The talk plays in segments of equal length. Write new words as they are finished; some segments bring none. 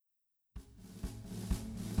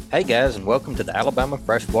Hey guys, and welcome to the Alabama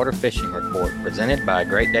Freshwater Fishing Report, presented by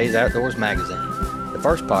Great Days Outdoors magazine. The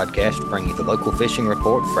first podcast to bring you the local fishing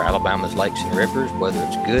report for Alabama's lakes and rivers, whether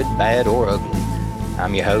it's good, bad, or ugly.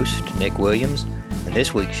 I'm your host, Nick Williams, and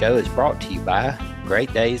this week's show is brought to you by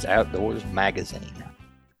Great Days Outdoors magazine.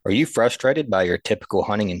 Are you frustrated by your typical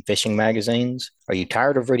hunting and fishing magazines? Are you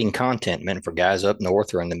tired of reading content meant for guys up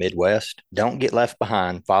north or in the Midwest? Don't get left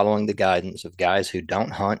behind following the guidance of guys who don't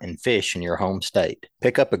hunt and fish in your home state.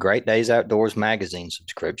 Pick up a Great Days Outdoors magazine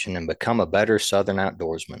subscription and become a better Southern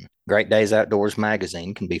outdoorsman. Great Days Outdoors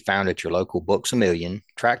magazine can be found at your local Books A Million,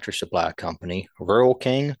 Tractor Supply Company, Rural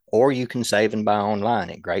King, or you can save and buy online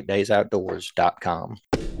at greatdaysoutdoors.com.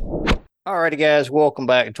 Alrighty, guys, welcome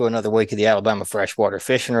back to another week of the Alabama Freshwater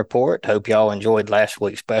Fishing Report. Hope y'all enjoyed last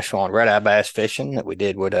week's special on red-eye bass fishing that we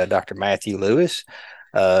did with Dr. Matthew Lewis.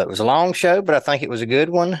 It was a long show, but I think it was a good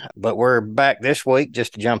one. But we're back this week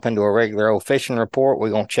just to jump into a regular old fishing report.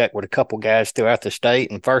 We're going to check with a couple guys throughout the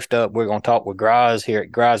state. And first up, we're going to talk with Graz here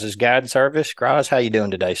at Graz's Guide Service. Graz, how you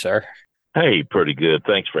doing today, sir? Hey, pretty good.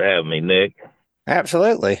 Thanks for having me, Nick.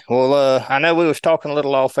 Absolutely. Well, I know we was talking a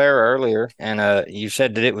little off air earlier, and you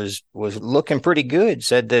said that it was looking pretty good.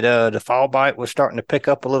 Said that the fall bite was starting to pick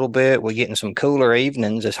up a little bit. We're getting some cooler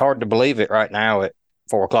evenings. It's hard to believe it right now at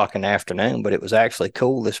 4 o'clock in the afternoon, but it was actually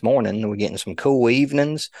cool this morning. We're getting some cool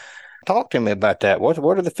evenings. Talk to me about that. What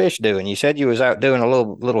are the fish doing? You said you was out doing a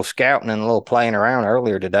little scouting and a little playing around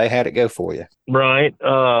earlier today. How'd it go for you? Right.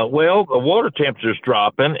 Well, the water temperature's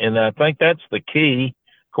dropping, and I think that's the key.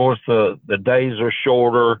 Of course, the days are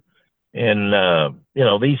shorter, and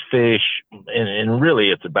these fish, and really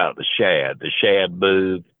it's about the shad. The shad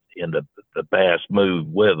move, and the bass move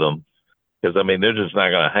with them, because I mean they're just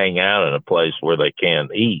not going to hang out in a place where they can't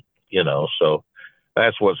eat. So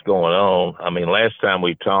that's what's going on. I mean, last time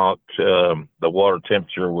we talked, the water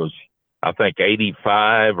temperature was, I think,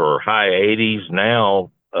 85 or high 80s.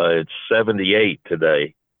 Now it's 78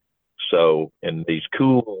 today. So, and these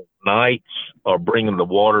cool nights are bringing the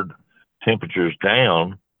water temperatures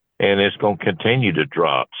down, and it's going to continue to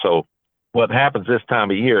drop. So, what happens this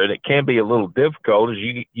time of year, and it can be a little difficult,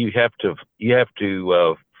 is you have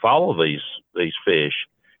to follow these fish.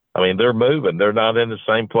 I mean, they're moving; they're not in the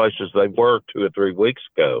same places they were 2 or 3 weeks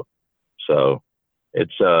ago. So,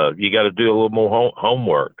 it's you got to do a little more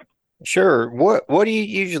homework. Sure. What do you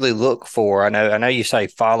usually look for? I know you say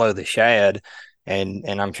follow the shad. And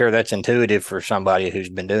I'm sure that's intuitive for somebody who's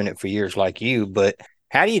been doing it for years like you, but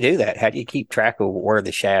how do you do that? How do you keep track of where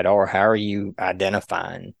the shad are? How are you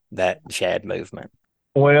identifying that shad movement?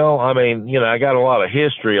 Well, I mean, I got a lot of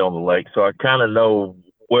history on the lake, so I kind of know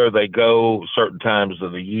where they go certain times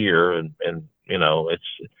of the year, and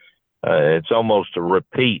it's almost a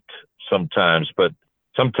repeat sometimes, but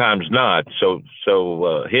sometimes not. So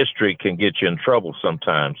history can get you in trouble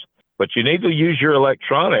sometimes. But you need to use your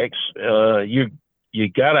electronics. You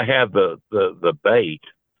got to have the bait.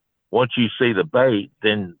 Once you see the bait,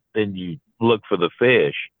 then you look for the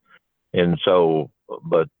fish. And so,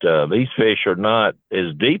 but these fish are not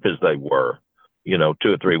as deep as they were, 2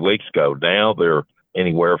 or 3 weeks ago. Now they're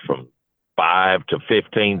anywhere from 5 to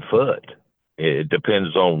 15 foot. It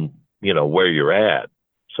depends on where you're at.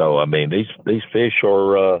 So I mean, these fish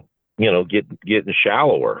are getting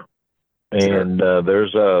shallower. And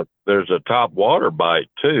there's a top water bite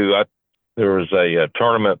too. There was a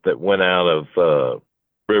tournament that went out of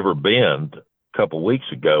River Bend a couple of weeks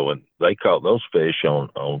ago, and they caught those fish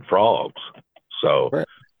on frogs. So Right.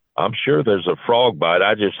 I'm sure there's a frog bite.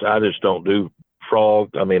 I just don't do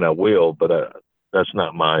frog. I mean, I will, but that's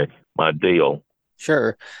not my deal.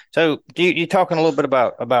 Sure. So you talking a little bit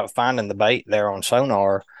about finding the bait there on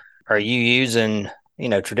sonar. Are you using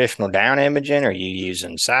traditional down imaging? Are you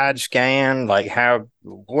using side scan? Like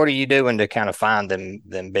what are you doing to kind of find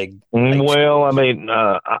them big? Well, I mean,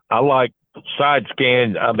 I like side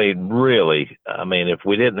scan. I mean, really, I mean, if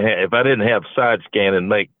I didn't have side scan and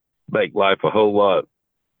make life a whole lot,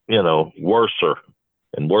 worser,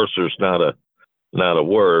 and worser's not a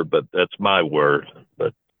word, but that's my word.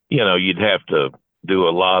 But, you'd have to do a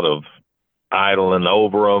lot of idling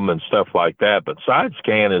over them and stuff like that. But side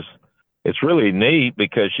scan it's really neat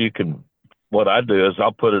because what I do is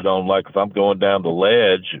I'll put it on, like if I'm going down the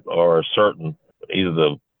ledge or either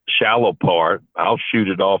the shallow part, I'll shoot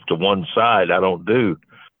it off to one side. I don't do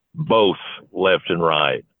both left and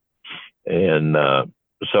right. And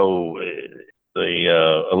so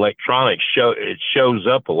the electronics shows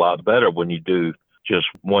up a lot better when you do just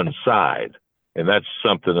one side. And that's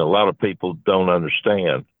something a lot of people don't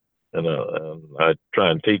understand. And I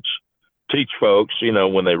try and teach folks,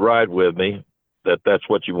 when they ride with me, that's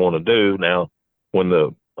what you want to do. Now, when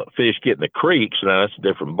the fish get in the creeks, now that's a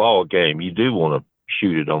different ball game. You do want to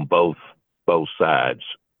shoot it on both sides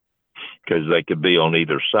because they could be on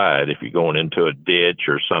either side if you're going into a ditch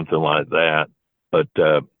or something like that. But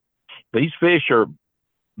these fish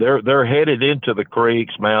they're headed into the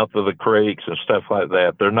creeks, mouth of the creeks and stuff like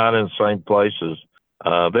that. They're not in the same places.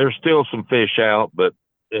 There's still some fish out, but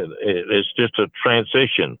it's just a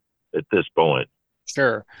transition at this point.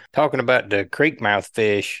 Sure. Talking about the creek mouth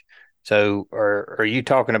fish, so are you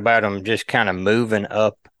talking about them just kind of moving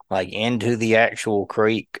up like into the actual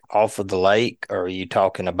creek off of the lake? Or are you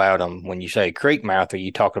talking about them when you say creek mouth, are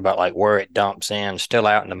you talking about like where it dumps in, still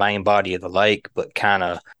out in the main body of the lake, but kind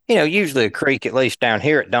of, usually a creek, at least down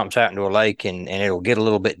here, it dumps out into a lake and it'll get a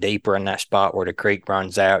little bit deeper in that spot where the creek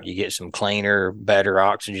runs out. You get some cleaner, better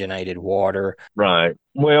oxygenated water. Right.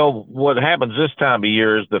 Well, what happens this time of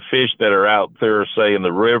year is the fish that are out there, say in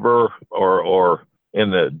the river or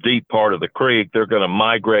in the deep part of the creek, they're going to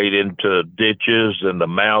migrate into ditches and the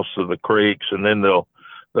mouths of the creeks, and then they'll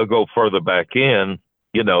go further back in.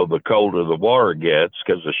 The colder the water gets,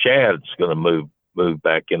 because the shad's going to move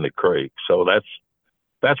back in the creek. So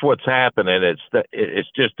that's what's happening.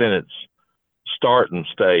 It's just in its starting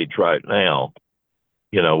stage right now.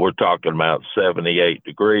 We're talking about 78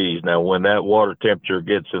 degrees. Now, when that water temperature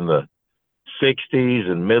gets in the 60s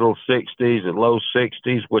and middle 60s and low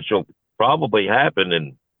 60s, which will probably happen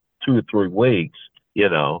in 2 or 3 weeks,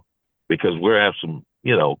 because we're have some,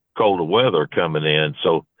 colder weather coming in.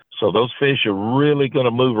 So those fish are really going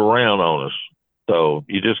to move around on us. So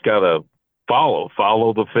you just got to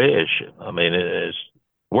follow the fish. I mean, it's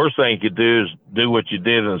worst thing you could do is do what you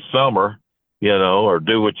did in the summer, or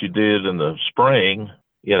do what you did in the spring.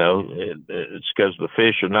 It's because the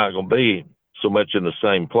fish are not going to be so much in the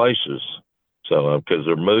same places. So, because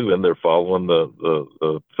they're moving, they're following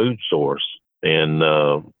the food source. And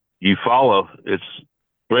Eufaula, it's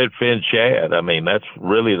threadfin shad. I mean, that's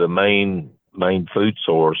really the main food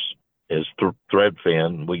source is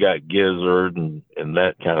threadfin. We got gizzard and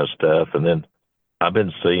that kind of stuff. And then I've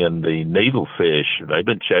been seeing the needlefish. They've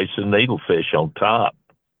been chasing needlefish on top.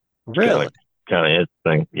 Really? Kind of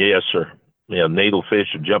interesting. Yes, sir.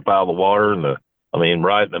 Needlefish would jump out of the water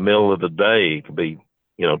right in the middle of the day. It could be,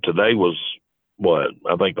 today was what?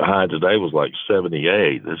 I think the high today was like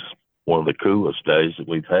 78. This is one of the coolest days that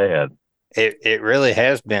we've had. It really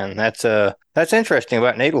has been. That's interesting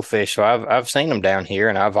about needlefish. So I've seen them down here,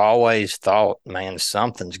 and I've always thought, man,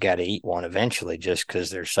 something's got to eat one eventually, just because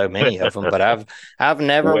there's so many of them. But I've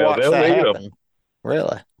never watched that happen.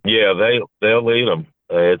 Really? Yeah, they'll eat them.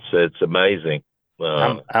 It's amazing.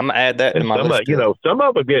 I'm gonna add that to my list. Some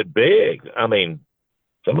of them get big. I mean,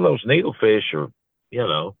 some of those needlefish are,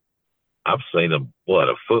 I've seen them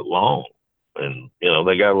a foot long, and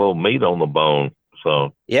they got a little meat on the bone.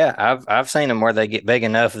 So yeah, I've seen them where they get big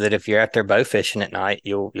enough that if you're out there bow fishing at night,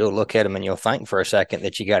 you'll look at them and you'll think for a second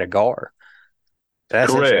that you got a gar.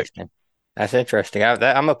 That's correct. Interesting. That's interesting. I'm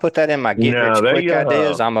gonna put that in my get rich quick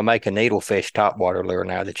ideas. I'm gonna make a needlefish topwater lure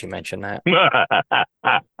now that you mentioned that.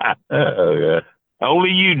 Oh yeah.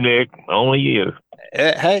 Only you, Nick. Only you.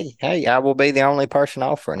 Hey, I will be the only person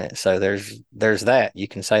offering it. So there's that. You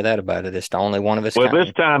can say that about it. It's the only one of its kind. Well,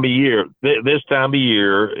 this time of year,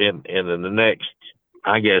 and in the next,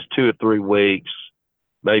 I guess, 2 or 3 weeks,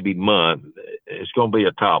 maybe month, it's going to be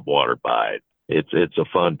a topwater bite. It's a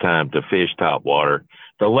fun time to fish topwater.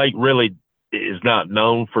 The lake really is not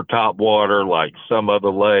known for topwater like some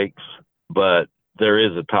other lakes, but there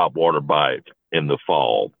is a topwater bite in the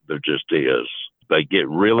fall. There just is. They get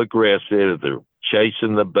real aggressive. They're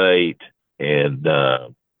chasing the bait, and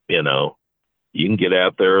you can get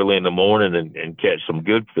out there early in the morning and catch some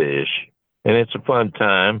good fish, and it's a fun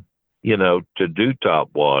time, to do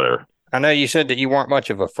topwater. I know you said that you weren't much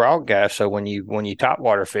of a frog guy, so when you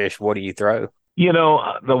topwater fish, what do you throw?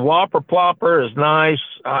 The whopper plopper is nice.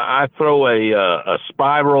 I throw a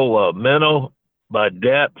spiral minnow by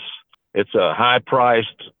Depths. It's a high priced.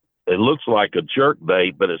 It looks like a jerk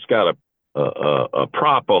bait, but it's got a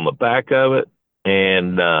prop on the back of it,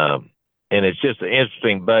 and it's just an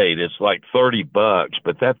interesting bait. It's like $30,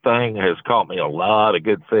 but that thing has caught me a lot of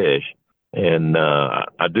good fish, and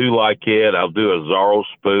I do like it. I'll do a Zorro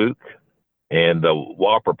spook and the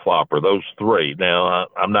whopper plopper, those 3. Now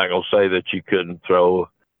I'm not going to say that you couldn't throw,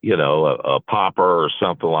 a popper or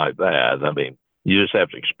something like that. I mean, you just have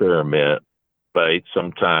to experiment bait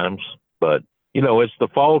sometimes, but it's the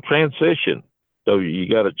fall transition, so you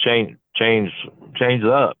got to change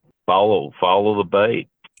up, follow the bait.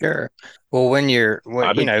 Sure. Well,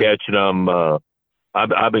 I've been catching them.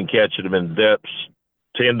 I've been catching them in depths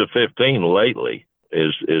 10 to 15 lately.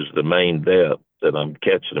 Is the main depth that I'm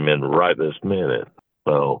catching them in right this minute.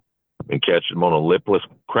 So, and catch them on a lipless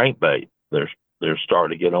crankbait. They're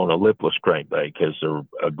starting to get on a lipless crankbait because they're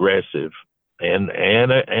aggressive, and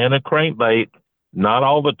a crankbait. Not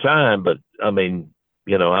all the time, but I mean,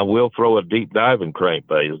 I will throw a deep diving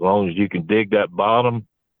crankbait as long as you can dig that bottom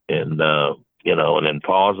and and then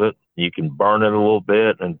pause it. You can burn it a little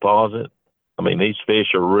bit and pause it. I mean, these fish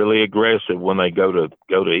are really aggressive when they go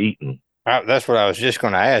to eating. That's what I was just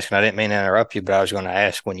going to ask, and I didn't mean to interrupt you, but I was going to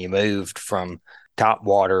ask when you moved from top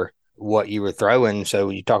water what you were throwing. So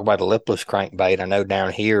you talk about a lipless crankbait. I know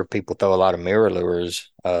down here people throw a lot of mirror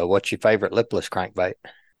lures. What's your favorite lipless crankbait?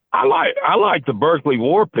 I like the Berkeley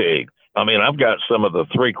War Pig. I mean, I've got some of the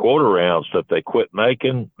 3/4 ounce that they quit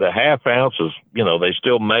making. The half ounces, they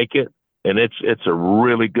still make it, and it's a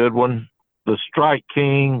really good one. The Strike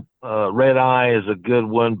King Red Eye is a good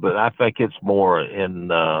one, but I think it's more in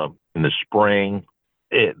the spring.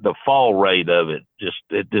 The fall rate of it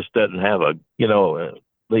just doesn't have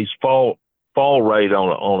these fall rate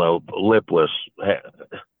on a lipless.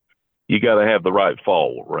 You got to have the right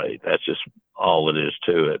fall rate. That's just all it is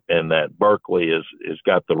to it. And that Berkeley is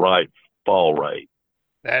got the right fall rate.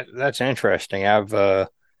 That's interesting. I've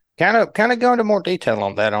kind of gone into more detail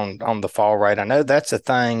on that on the fall rate. I know that's a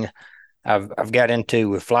thing I've got into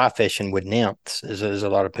with fly fishing with nymphs. Is a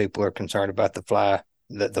lot of people are concerned about the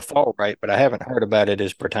fall rate, but I haven't heard about it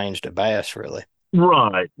as pertains to bass really.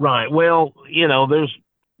 Right. Well, there's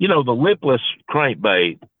the lipless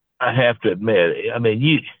crankbait. I have to admit, I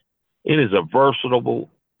mean, it is a versatile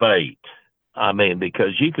bait. I mean,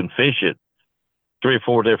 because you can fish it 3 or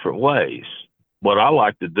 4 different ways. What I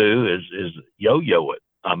like to do is yo-yo it.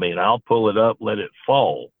 I mean, I'll pull it up, let it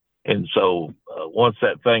fall. And so once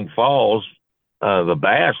that thing falls, the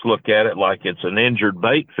bass look at it like it's an injured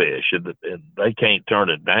bait fish, and they can't turn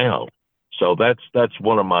it down. So that's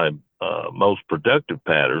one of my most productive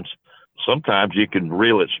patterns. Sometimes you can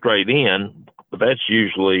reel it straight in, but that's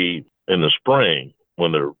usually in the spring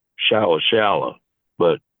when they're shallow.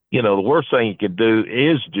 But, the worst thing you can do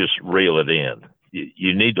is just reel it in.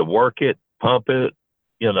 You need to work it, pump it,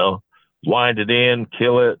 wind it in,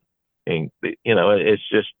 kill it. And, it's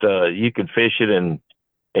just, you can fish it in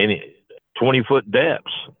any 20-foot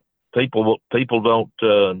depths. People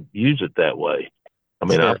don't use it that way. I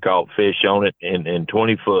mean, sure. I've caught fish on it in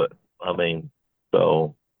 20 foot. I mean,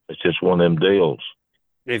 so it's just one of them deals.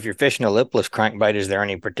 If you're fishing a lipless crankbait, is there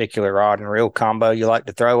any particular rod and reel combo you like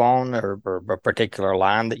to throw on, or a particular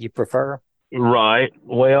line that you prefer? Right.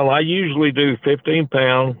 Well, I usually do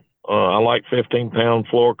 15-pound. I like 15-pound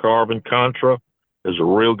fluorocarbon. Contra is a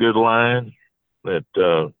real good line that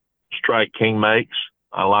Strike King makes.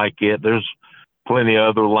 I like it. There's plenty of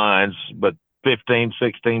other lines, but 15,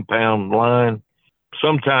 16-pound line.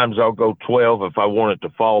 Sometimes I'll go 12 if I want it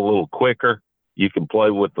to fall a little quicker. You can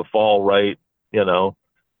play with the fall rate,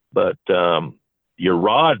 But your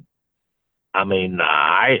rod, I mean,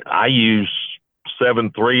 I use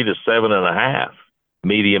 7.3 to 7.5,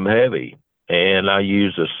 medium heavy, and I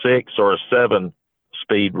use a 6 or a 7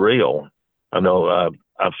 speed reel. I know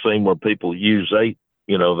I've seen where people use 8,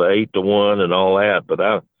 the 8-to-1 and all that, but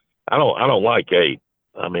I don't like 8.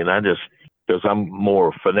 I mean, because I'm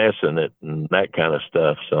more finessing it and that kind of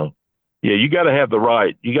stuff. So yeah, you got to have the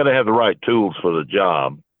right tools for the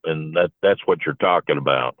job. And that's what you're talking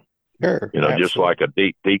about. Sure. Absolutely. Just like a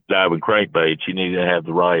deep diving crankbait, you need to have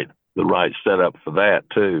the right setup for that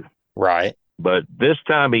too. Right. But this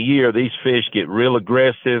time of year, these fish get real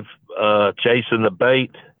aggressive, chasing the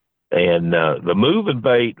bait, and the moving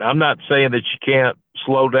bait. I'm not saying that you can't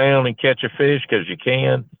slow down and catch a fish, because you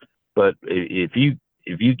can, but if you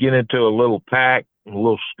get into a little pack, a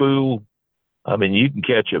little school, I mean, you can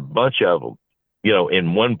catch a bunch of them,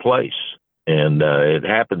 in one place. And it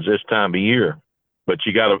happens this time of year, but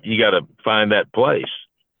you gotta find that place.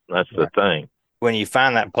 That's the thing. When you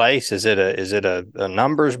find that place, is it a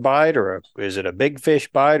numbers bite, or is it a big fish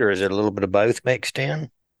bite, or is it a little bit of both mixed in?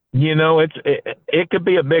 It could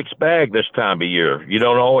be a mixed bag this time of year. You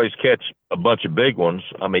don't always catch a bunch of big ones.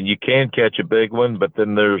 I mean, you can catch a big one, but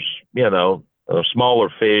then there's smaller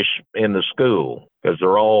fish in the school because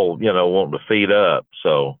they're all wanting to feed up.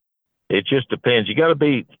 So it just depends. You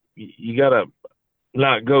gotta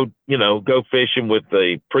not go fishing with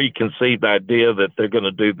the preconceived idea that they're going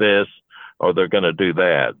to do this or they're going to do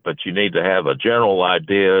that. But you need to have a general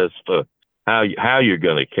idea as to how you're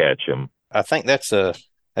going to catch them. I think that's a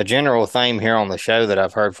general theme here on the show that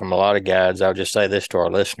I've heard from a lot of guides. I'll just say this to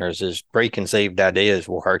our listeners: is preconceived ideas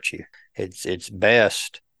will hurt you. It's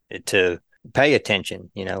best to pay attention,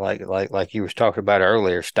 like you was talking about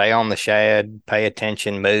earlier. Stay on the shad, pay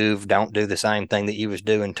attention, move. Don't do the same thing that you was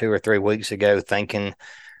doing 2 or 3 weeks ago, thinking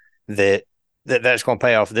that that's going to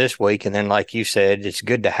pay off this week. And then, like you said, it's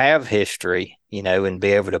good to have history, and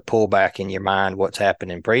be able to pull back in your mind what's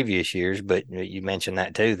happened in previous years. But you mentioned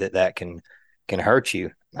that too, that can hurt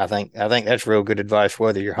you. I think that's real good advice,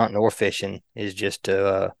 whether you're hunting or fishing, is just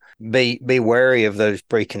to be wary of those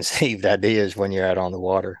preconceived ideas when you're out on the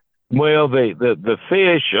water. Well, the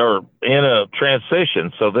fish are in a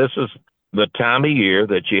transition, so this is the time of year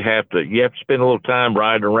that you have to spend a little time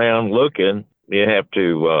riding around looking. You have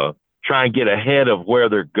to try and get ahead of where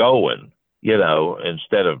they're going,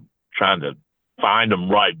 instead of trying to find them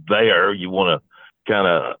right there. You want to kind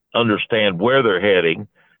of understand where they're heading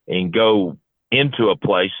and go into a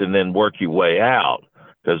place and then work your way out,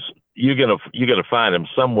 because you're gonna find them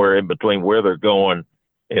somewhere in between where they're going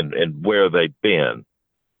and where they've been.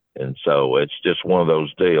 And so it's just one of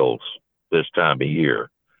those deals this time of year.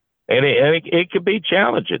 And it could be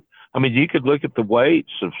challenging. I mean, you could look at the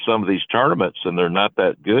weights of some of these tournaments, and they're not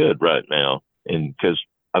that good right now. And because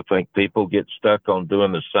I think people get stuck on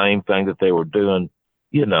doing the same thing that they were doing,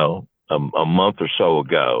 a month or so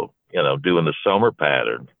ago, doing the summer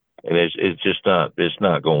pattern. And it's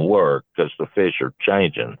not going to work because the fish are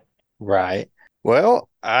changing. Right. Well,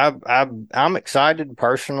 I'm excited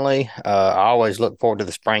personally. I always look forward to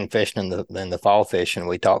the spring fishing and the fall fishing.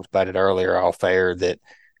 We talked about it earlier off air that,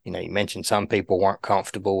 you mentioned some people weren't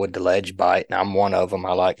comfortable with the ledge bite, and I'm one of them.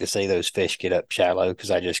 I like to see those fish get up shallow because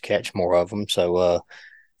I just catch more of them. So,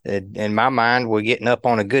 in my mind, we're getting up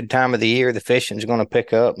on a good time of the year. The fishing's going to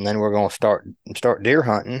pick up, and then we're going to start deer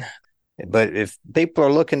hunting. But if people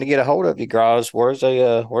are looking to get a hold of you, Graz, where's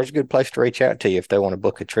a good place to reach out to you if they want to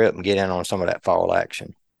book a trip and get in on some of that fall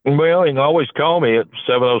action? Well, you can always call me at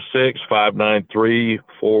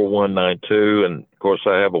 706-593-4192. And, of course,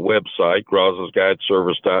 I have a website,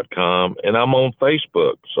 grazsguideservice.com, and I'm on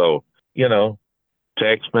Facebook. So,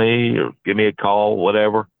 text me or give me a call,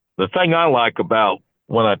 whatever. The thing I like about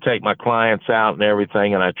when I take my clients out and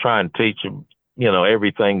everything, and I try and teach them,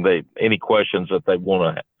 everything any questions that they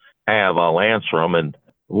want to have, I'll answer them. And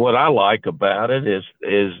what I like about it is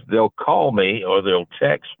they'll call me or they'll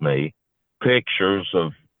text me pictures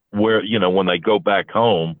of where, when they go back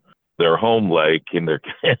home, their home lake, and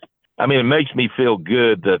I mean, it makes me feel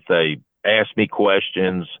good that they ask me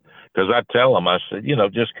questions, because I tell them, I said,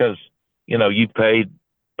 just because, you paid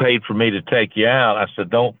for me to take you out, I said,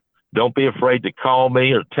 don't be afraid to call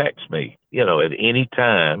me or text me, at any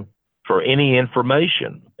time for any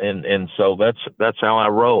information. And so that's how I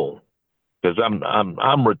roll, because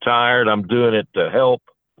I'm retired. I'm doing it to help.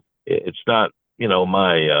 It's not,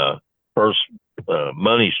 my first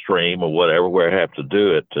money stream or whatever, where I have to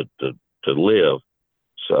do it to live.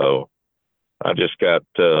 So I just got,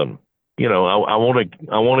 I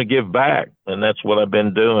want to give back, and that's what I've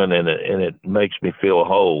been doing. And it makes me feel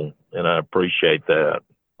whole, and I appreciate that.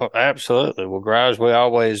 Oh, absolutely. Well, guys,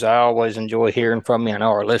 I always enjoy hearing from you. I know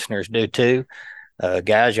our listeners do too.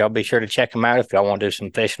 Guys, y'all be sure to check them out if y'all want to do some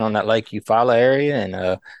fishing on that Lake Eufaula area.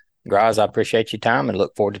 And guys, I appreciate your time and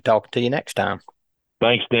look forward to talking to you next time.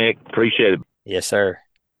 Thanks, Nick. Appreciate it. Yes, sir.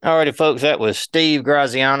 All righty, folks. That was Steve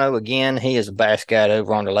Graziano again. He is a bass guide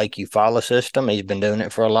over on the Lake Eufaula system. He's been doing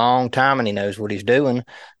it for a long time, and he knows what he's doing.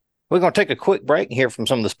 We're going to take a quick break and hear from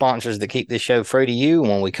some of the sponsors that keep this show free to you. And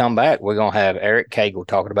when we come back, we're going to have Eric Cagle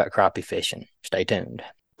talking about crappie fishing. Stay tuned.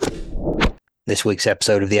 This week's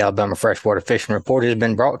episode of the Alabama Freshwater Fishing Report has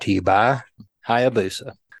been brought to you by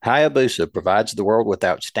Hayabusa. Hayabusa provides the world with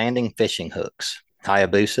outstanding fishing hooks.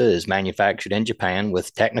 Hayabusa is manufactured in Japan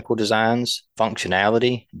with technical designs,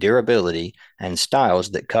 functionality, durability, and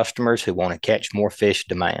styles that customers who want to catch more fish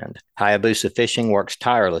demand. Hayabusa Fishing works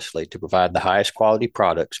tirelessly to provide the highest quality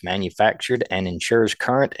products manufactured and ensures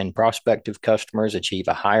current and prospective customers achieve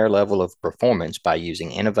a higher level of performance by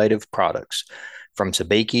using innovative products. From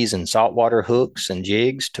sabikis and saltwater hooks and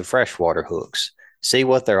jigs to freshwater hooks. See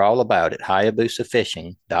what they're all about at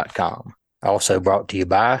HayabusaFishing.com. Also brought to you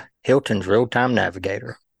by Hilton's Real-Time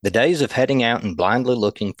Navigator. The days of heading out and blindly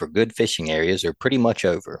looking for good fishing areas are pretty much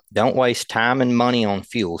over. Don't waste time and money on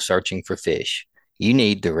fuel searching for fish. You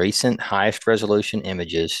need the recent highest resolution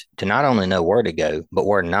images to not only know where to go, but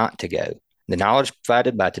where not to go. The knowledge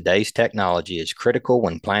provided by today's technology is critical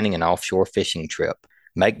when planning an offshore fishing trip.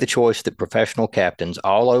 Make the choice that professional captains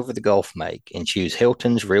all over the Gulf make and choose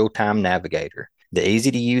Hilton's Real-Time Navigator. The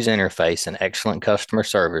easy-to-use interface and excellent customer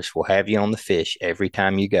service will have you on the fish every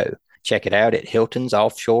time you go. Check it out at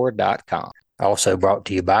hiltonsoffshore.com. Also brought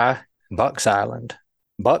to you by Bucks Island.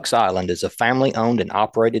 Bucks Island is a family-owned and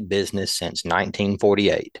operated business since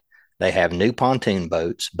 1948. They have new pontoon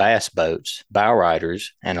boats, bass boats, bow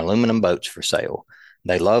riders, and aluminum boats for sale.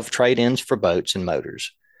 They love trade-ins for boats and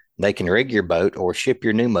motors. They can rig your boat or ship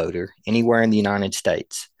your new motor anywhere in the United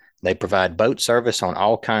States. They provide boat service on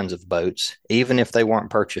all kinds of boats, even if they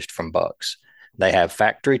weren't purchased from Bucks. They have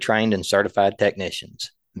factory trained and certified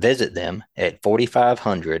technicians. Visit them at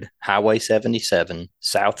 4500 Highway 77,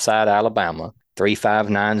 Southside, Alabama,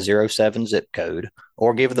 35907 zip code,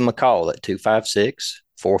 or give them a call at 256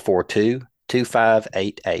 442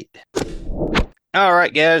 2588. All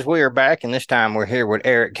right, guys, we are back, and this time we're here with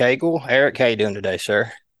Eric Cagle. Eric, how you doing today,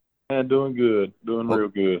 sir? Man, doing good, doing Well, real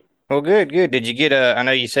good. well, good, good. Did you get I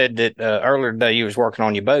know you said that earlier today you was working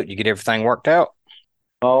on your boat. You get everything worked out?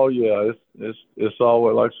 Oh yeah, it's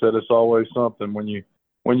always, like I said, it's always something when you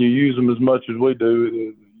use them as much as we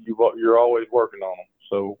do. You're always working on them.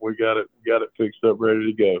 So we got it fixed up, ready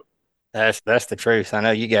to go. That's the truth. I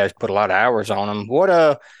know you guys put a lot of hours on them. What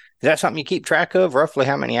is that something you keep track of? Roughly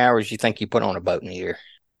how many hours you think you put on a boat in a year?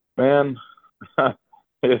 Man,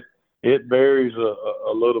 it it varies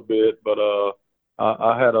a little bit, but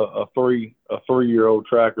I had a 3 year old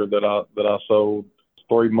tracker that I sold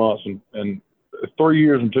 3 months and 3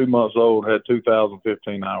 years and 2 months old, had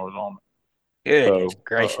 2015 hours on it. Goodness So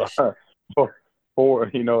gracious. for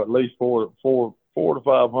at least four to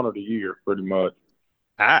 500 a year, pretty much.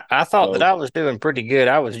 I thought that So I was doing pretty good.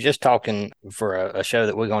 I was just talking for a show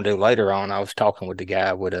that we're going to do later on. I was talking with the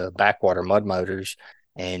guy with backwater mud motors,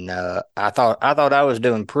 and I thought I was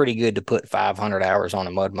doing pretty good to put 500 hours on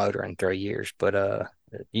a mud motor in 3 years. But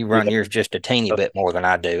you run yeah, yours just a teeny bit more than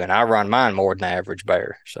I do, and I run mine more than the average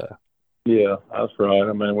bear. So yeah, that's right.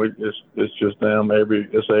 I mean, it's just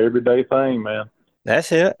it's a everyday thing, man.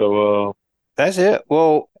 that's it. So That's it.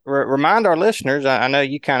 Well, remind our listeners. I know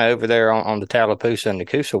you kind of over there on the Tallapoosa and the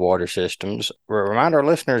Coosa water systems. Remind our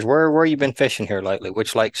listeners where you been fishing here lately.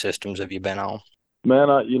 Which lake systems have you been on? man,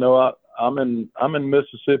 I'm in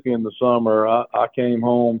Mississippi in the summer. I came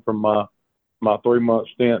home from my 3 month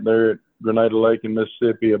stint there at Grenada Lake in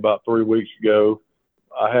Mississippi about 3 weeks ago.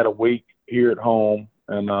 I had a week here at home,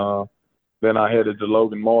 and then I headed to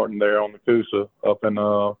Logan Martin there on the Coosa up in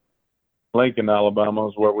Lincoln, Alabama,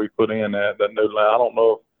 is where we put in that new line. I don't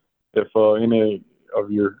know if any of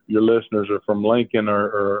your listeners are from Lincoln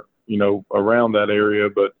or around that area,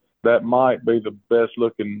 but that might be the best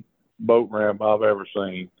looking boat ramp I've ever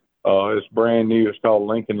seen. It's brand new. It's called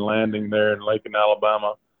Lincoln Landing there in Lincoln,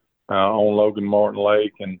 Alabama, on Logan Martin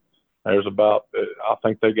Lake, and there's about I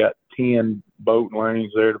think they got 10 boat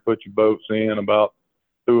lanes there to put your boats in, about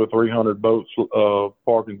 200 or 300 boats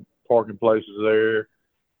parking places there,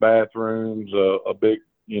 bathrooms, a big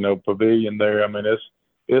pavilion there. I mean,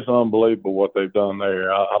 it's unbelievable what they've done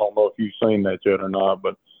there. I don't know if you've seen that yet or not,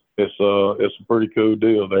 but it's a pretty cool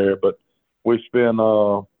deal there. But we spent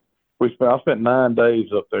I spent 9 days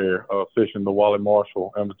up there fishing the Wally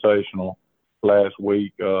Marshall Invitational last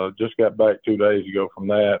week. Just got back 2 days ago from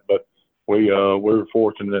that, but we were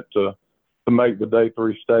fortunate to make the day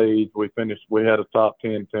 3 stage. We had a top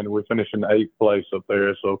 10 finish. We finished in 8th place up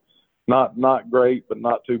there, so not great, but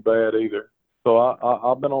not too bad either. So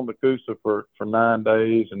I've been on the Coosa for 9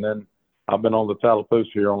 days, and then I've been on the Tallapoosa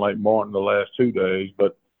here on Lake Martin the last 2 days.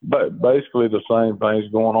 But basically the same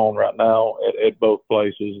things going on right now at both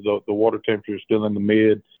places. The water temperature is still in the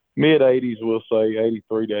mid 80s. We'll say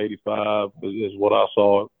 83 to 85 is what I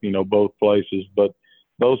saw. Both places, but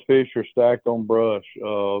those fish are stacked on brush.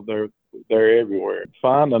 They're everywhere.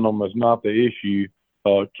 Finding them is not the issue.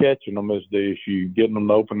 Catching them is the issue. Getting them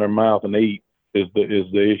to open their mouth and eat is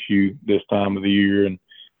the issue this time of the year, and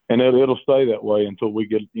it'll stay that way until we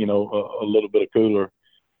get a little bit of cooler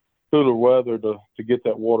weather to get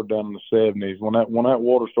that water down in the 70s. When that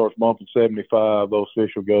water starts bumping 75, those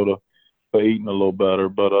fish will go to eating a little better.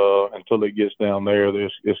 But until it gets down there,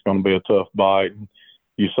 it's going to be a tough bite. And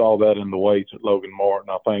you saw that in the weights at Logan Martin.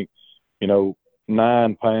 I think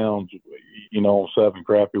 9 pounds on 7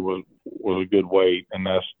 crappie was a good weight, and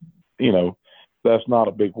that's not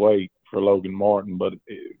a big weight for Logan Martin, but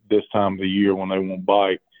this time of the year when they won't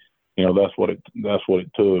bite, that's what it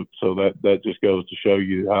took. So that just goes to show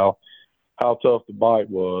you how tough the bite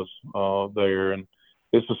was there. And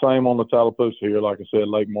it's the same on the Tallapoosa here. Like I said,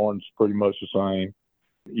 Lake Martin's pretty much the same.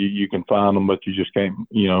 You can find them, but you just can't,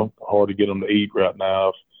 hard to get them to eat right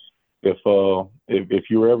now. If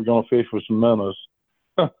you were ever going to fish with some minnows,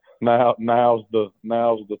 now's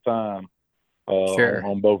the time Sure.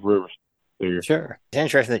 on both rivers here. Sure. It's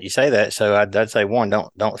interesting that you say that. So I'd say one,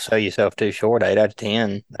 don't sell yourself too short. 8 out of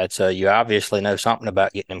 10. That's you obviously know something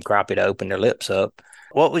about getting them crappie to open their lips up.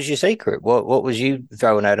 What was your secret? What was you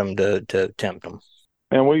throwing at them to tempt them?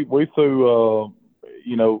 And we threw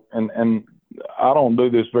and I don't do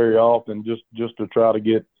this very often, just to try to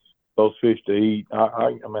get those fish to eat. I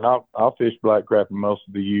mean, I'll fish black crappie most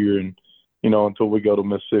of the year, and until we go to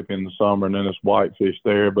Mississippi in the summer, and then it's whitefish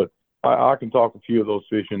there. But I can talk a few of those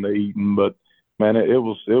fish into eating. But man, it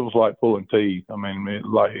was like pulling teeth. I mean, it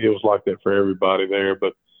was like that for everybody there.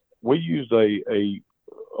 But we used a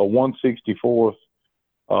 1/64th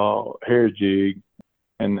hair jig,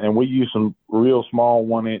 and we used some real small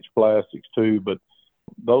 1-inch plastics too. But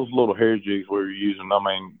those little hair jigs we were using, I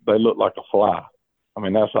mean, they look like a fly. I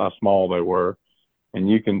mean, that's how small they were. And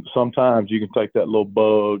sometimes you can take that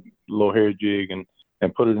little hair jig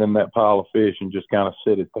and put it in that pile of fish and just kind of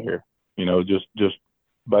sit it there, just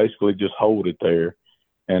basically just hold it there.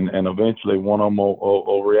 And eventually one of them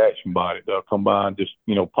will reaction bite it. They'll come by and just,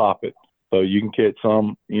 pop it. So you can catch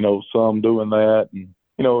some doing that. And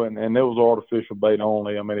it was artificial bait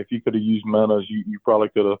only. I mean, if you could have used minnows, you probably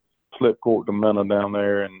could have slip corked the minnow down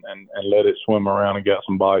there and let it swim around and got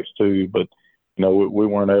some bites too. But, we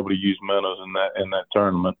weren't able to use minnows in that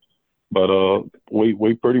tournament. But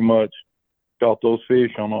we pretty much caught those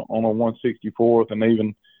fish on a 1/64th, and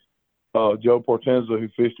even Joe Portenza, who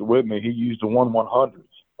fished it with me, he used a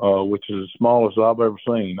 1/100th, which is the smallest I've ever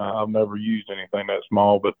seen. I've never used anything that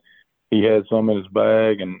small, but he had some in his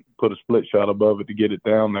bag and put a split shot above it to get it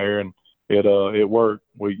down there, and it worked.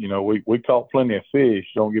 We caught plenty of fish,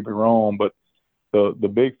 don't get me wrong, but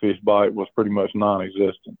the big fish bite was pretty much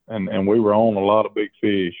non-existent, and we were on a lot of big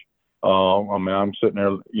fish. I mean, I'm sitting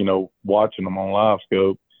there, watching them on live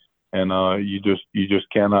scope, and you just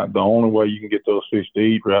cannot. The only way you can get those fish to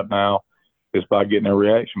eat right now is by getting a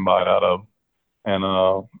reaction bite out of them, and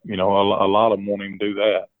a lot of them won't even do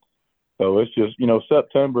that. So it's just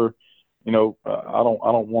September. I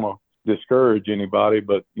don't want to discourage anybody,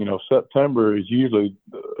 but September is usually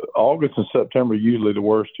August and September are usually the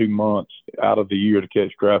worst 2 months out of the year to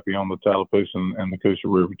catch crappie on the Tallapoosa and the Coosa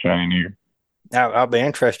River chain here. Now, I'll be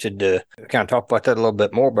interested to kind of talk about that a little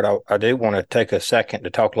bit more, but I do want to take a second to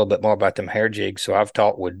talk a little bit more about them hair jigs. So I've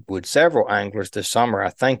talked with several anglers this summer. I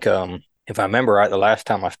think if I remember right, the last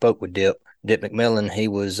time I spoke with Dip McMillan, he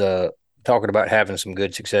was talking about having some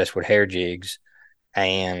good success with hair jigs.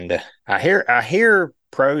 And I hear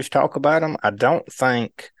pros talk about them. I don't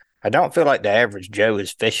feel like the average Joe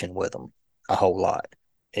is fishing with them a whole lot.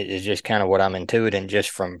 It is just kind of what I'm intuiting just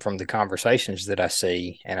from the conversations that I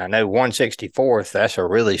see. And I know 1/64th, that's a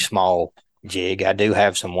really small jig. I do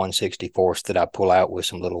have some 1/64ths that I pull out with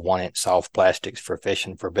some little 1-inch soft plastics for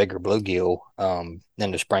fishing for bigger bluegill in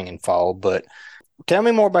the spring and fall. But tell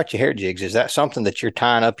me more about your hair jigs. Is that something that you're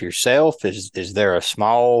tying up yourself? Is there a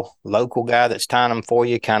small local guy that's tying them for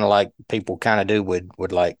you, kind of like people kind of do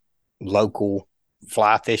with like local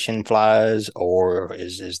fly fishing flies, or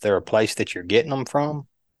is there a place that you're getting them from?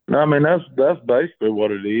 I mean, that's basically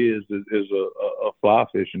what it is a fly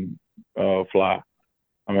fishing fly.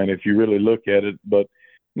 I mean, if you really look at it, but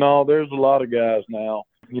no, there's a lot of guys now,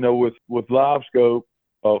 with live scope,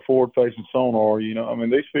 forward-facing sonar, I mean,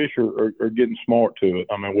 these fish are getting smart to it.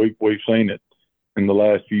 I mean, we've seen it in the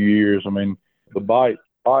last few years. I mean, the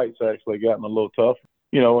bite's actually gotten a little tougher,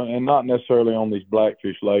 and not necessarily on these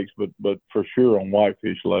blackfish lakes, but for sure on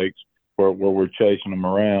whitefish lakes where we're chasing them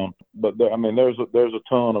around. But I mean, there's a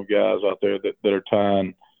ton of guys out there that are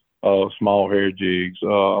tying small hair jigs.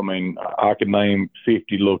 I mean, I could name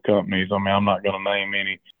 50 little companies. I mean, I'm not going to name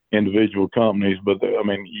any individual companies, but I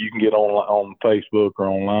mean, you can get on Facebook or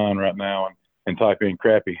online right now and type in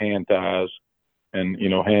crappie hand ties and,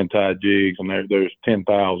 hand tied jigs, and there's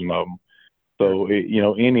 10,000 of them. So,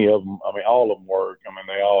 any of them, I mean, all of them work. I mean,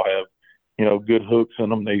 they all have, good hooks in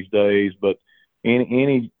them these days, but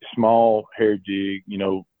any small hair jig,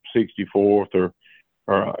 64th or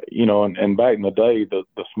and back in the day, the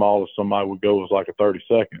smallest somebody would go was like a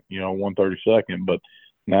 32nd, 1/32nd, but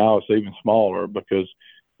now it's even smaller because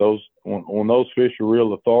when those fish are real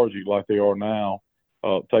lethargic like they are now,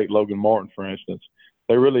 take Logan Martin, for instance,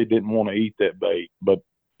 they really didn't want to eat that bait. But,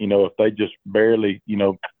 if they just barely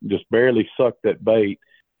suck that bait,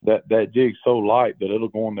 that jig's so light that it'll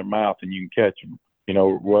go in their mouth and you can catch them.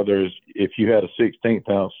 Whether if you had a 16th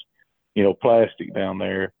ounce, plastic down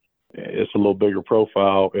there, it's a little bigger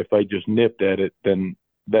profile. If they just nipped at it, then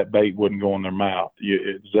that bait wouldn't go in their mouth.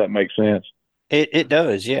 Does that make sense? It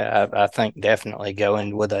does, yeah. I think definitely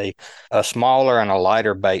going with a smaller and a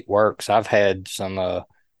lighter bait works. I've had some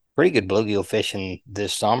pretty good bluegill fishing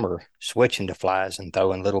this summer, switching to flies and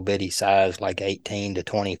throwing little bitty size like 18 to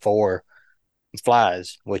 24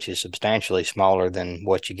 flies, which is substantially smaller than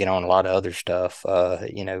what you get on a lot of other stuff.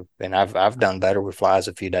 And I've done better with flies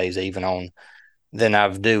a few days even on than I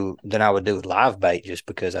would do with live bait, just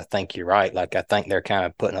because I think you're right. Like, I think they're kind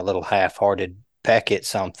of putting a little half-hearted peck at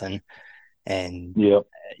something. And yep.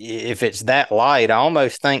 if it's that light, I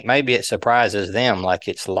almost think maybe it surprises them, like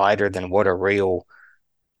it's lighter than what a real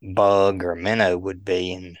bug or minnow would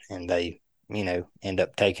be, and they, end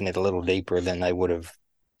up taking it a little deeper than they would have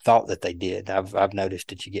thought that they did. I've noticed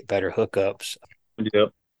that you get better hookups. Yep.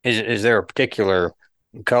 Is there a particular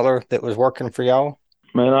color that was working for y'all?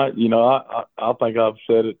 Man, I think I've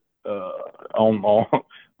said it on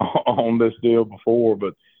on this deal before,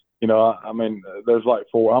 but I mean, there's like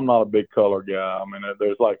four. I'm not a big color guy. I mean,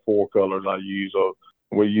 there's like four colors I use.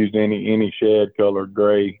 We used any shad color: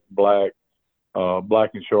 gray, black,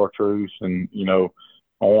 black and chartreuse, and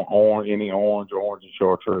any orange or orange and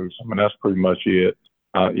chartreuse. I mean, that's pretty much it.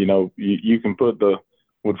 You can put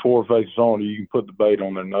with four faces on, you can put the bait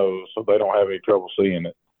on their nose, so they don't have any trouble seeing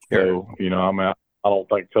it. Sure. So I mean, I don't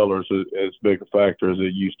think color is as big a factor as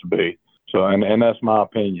it used to be. So, and that's my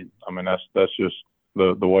opinion. I mean, that's just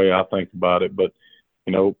the way I think about it. But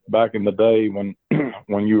back in the day when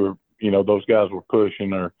when you were those guys were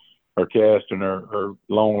pushing or casting or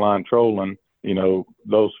long line trolling,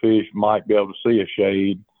 those fish might be able to see a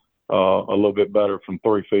shade a little bit better from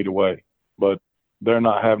 3 feet away. But they're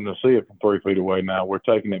not having to see it from 3 feet away now. We're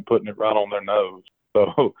taking it and putting it right on their nose.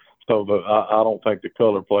 So I don't think the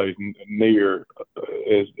color plays near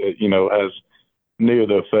has near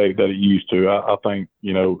the effect that it used to. I think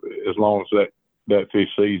as long as that fish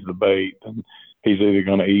sees the bait, and he's either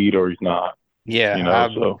going to eat or he's not. Yeah,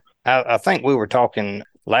 I think we were talking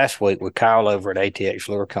last week with Kyle over at ATX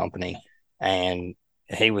Lure Company, and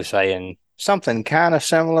he was saying something kind of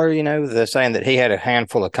similar. They're saying that he had a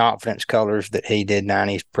handful of confidence colors that he did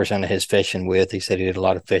 90% of his fishing with. He said he did a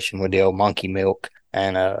lot of fishing with the old monkey milk,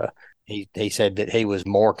 and he said that he was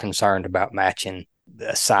more concerned about matching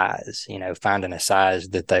a size, finding a size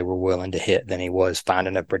that they were willing to hit than he was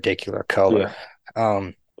finding a particular color.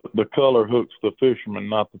 Yeah. The color hooks the fisherman,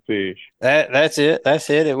 not the fish. That's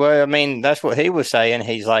it. Well, I mean, that's what he was saying.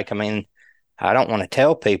 He's like, I mean, I don't want to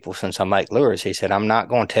tell people since I make lures. He said, I'm not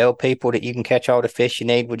going to tell people that you can catch all the fish you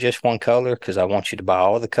need with just one color because I want you to buy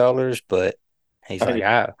all the colors. But he's like,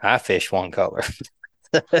 I fish one color.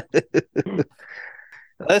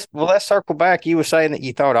 Let's circle back. You were saying that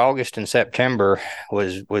you thought August and September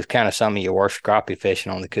was kind of some of your worst crappie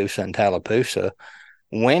fishing on the Coosa and Tallapoosa.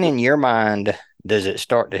 When in your mind does it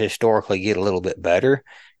start to historically get a little bit better?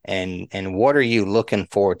 And what are you looking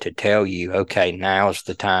for to tell you, okay, now's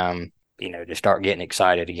the time, to start getting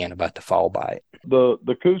excited again about the fall bite?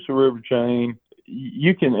 The Coosa River chain,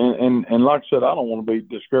 you can, and like I said, I don't want to be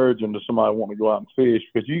discouraging to somebody wanting to go out and fish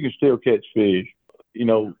because you can still catch fish.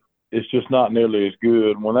 It's just not nearly as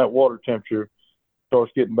good. When that water temperature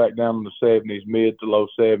starts getting back down in the 70s, mid to low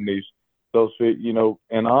 70s, those fish,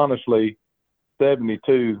 and honestly,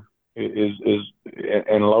 72 is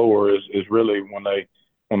and lower is really when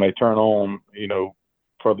they turn on,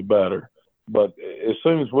 for the better. But as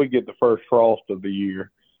soon as we get the first frost of the year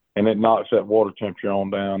and it knocks that water temperature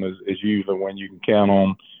on down is usually when you can count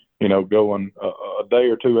on, going a day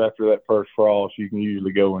or two after that first frost, you can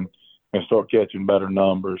usually go and start catching better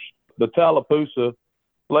numbers. The Tallapoosa,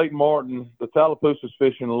 Lake Martin, the Tallapoosa's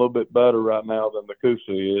fishing a little bit better right now than the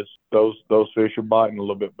Coosa is. Those fish are biting a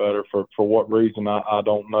little bit better. For what reason, I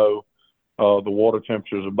don't know. The water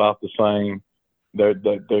temperature is about the same.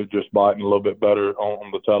 They're just biting a little bit better on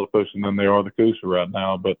the Tallapoosa than they are the Coosa right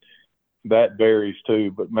now. But that varies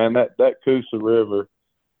too. But man, that Coosa River,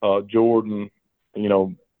 Jordan,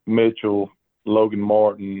 Mitchell, Logan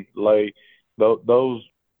Martin, Lake, those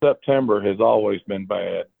September has always been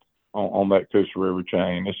bad on that Coosa River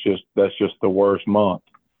chain. That's just the worst month.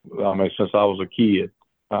 I mean, since I was a kid,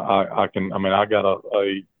 I got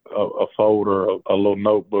a folder, a little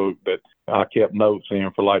notebook that I kept notes in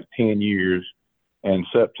for like 10 years. And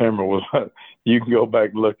September was, you can go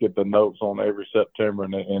back and look at the notes on every September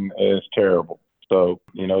and it's terrible. So,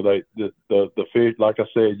 the fish, like I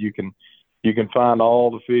said, you can find all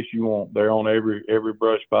the fish you want. They're on every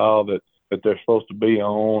brush pile that they're supposed to be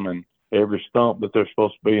on and every stump that they're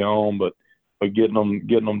supposed to be on, but getting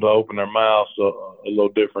them to open their mouths a little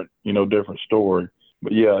different, different story.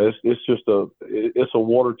 But yeah, it's just a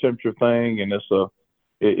water temperature thing, and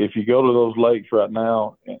if you go to those lakes right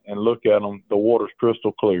now and look at them, the water's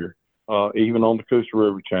crystal clear. Even on the Coosa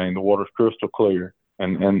River chain, the water's crystal clear,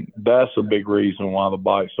 and that's a big reason why the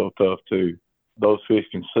bite's so tough too. Those fish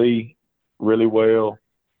can see really well.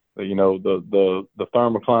 The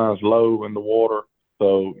thermocline's low in the water.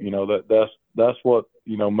 So, that's what,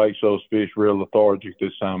 makes those fish real lethargic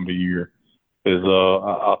this time of the year is,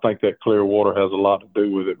 I think that clear water has a lot to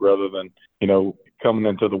do with it rather than, coming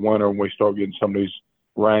into the winter when we start getting some of these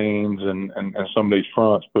rains and some of these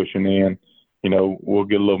fronts pushing in. we'll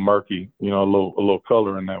get a little murky, a little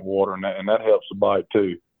color in that water, and that helps the bite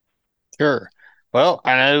too. Sure. Well,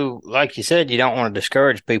 I know, like you said, you don't want to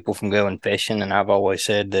discourage people from going fishing, and I've always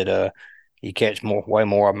said that you catch way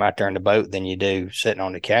more of them out there in the boat than you do sitting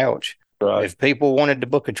on the couch. Right. If people wanted to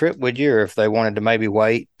book a trip with you, or if they wanted to maybe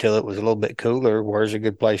wait till it was a little bit cooler, where's a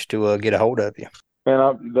good place to get a hold of you?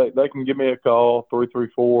 And they can give me a call,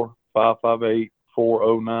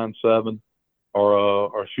 334-558-4097,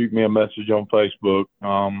 or shoot me a message on Facebook.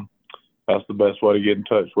 That's the best way to get in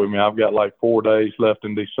touch with me. I've got like 4 days left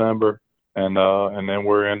in December, and then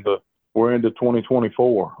we're into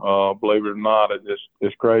 2024. Believe it or not,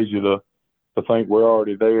 it's crazy to think we're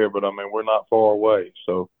already there, but I mean we're not far away.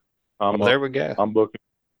 So there we go. I'm booking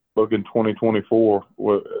 2024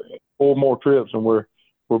 with 4 more trips, and we're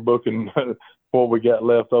booking what we got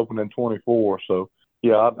left open in 24. So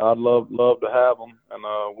yeah, I'd love to have them, and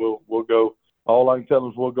we'll go. All I can tell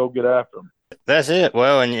them is we'll go get after them. That's it.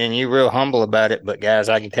 Well, and you're real humble about it, but guys,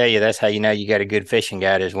 I can tell you that's how you know you got a good fishing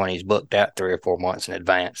guide is when he's booked out 3 or 4 months in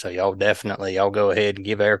advance. So y'all go ahead and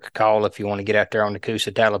give Eric a call if you want to get out there on the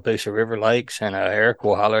Coosa Tallapoosa River Lakes. And Eric,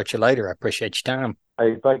 we'll holler at you later. I appreciate your time.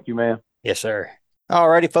 Hey, thank you, man. Yes, sir.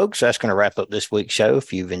 Alrighty, folks, that's going to wrap up this week's show.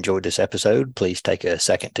 If you've enjoyed this episode, please take a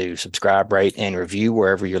second to subscribe, rate, and review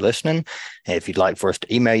wherever you're listening. And if you'd like for us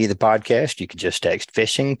to email you the podcast, you can just text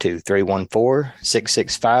fishing to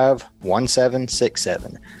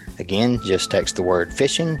 314-665-1767. Again, just text the word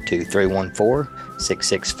fishing to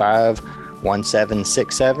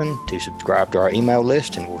 314-665-1767 to subscribe to our email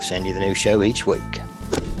list, and we'll send you the new show each week.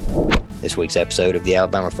 This week's episode of the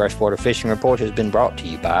Alabama Freshwater Fishing Report has been brought to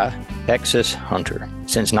you by Texas Hunter.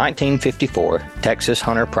 Since 1954, Texas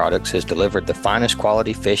Hunter Products has delivered the finest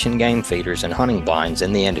quality fish and game feeders and hunting blinds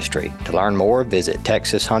in the industry. To learn more, visit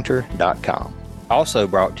texashunter.com. Also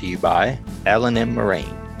brought to you by L&M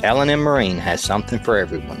Marine. L&M Marine has something for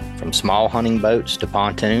everyone, from small hunting boats to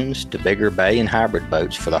pontoons to bigger bay and hybrid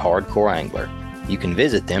boats for the hardcore angler. You can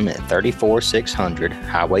visit them at 34600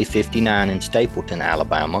 Highway 59 in Stapleton,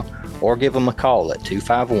 Alabama, or give them a call at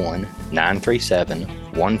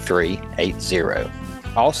 251-937-1380.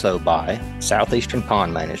 Also by Southeastern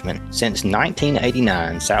Pond Management. Since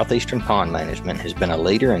 1989, Southeastern Pond Management has been a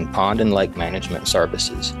leader in pond and lake management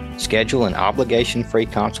services. Schedule an obligation-free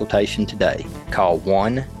consultation today. Call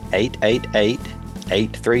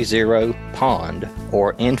 1-888-830-POND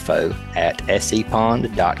or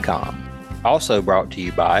info@sepond.com. Also brought to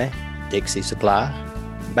you by Dixie Supply.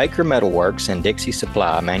 Baker Metalworks and Dixie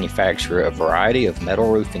Supply manufacture a variety of metal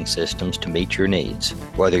roofing systems to meet your needs.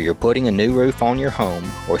 Whether you're putting a new roof on your home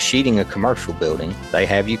or sheeting a commercial building, they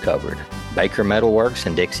have you covered. Baker Metalworks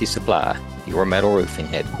and Dixie Supply, your metal roofing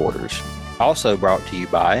headquarters. Also brought to you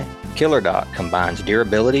by Killer Dock combines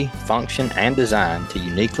durability, function, and design to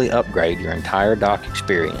uniquely upgrade your entire dock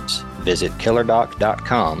experience. Visit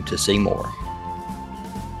killerdock.com to see more.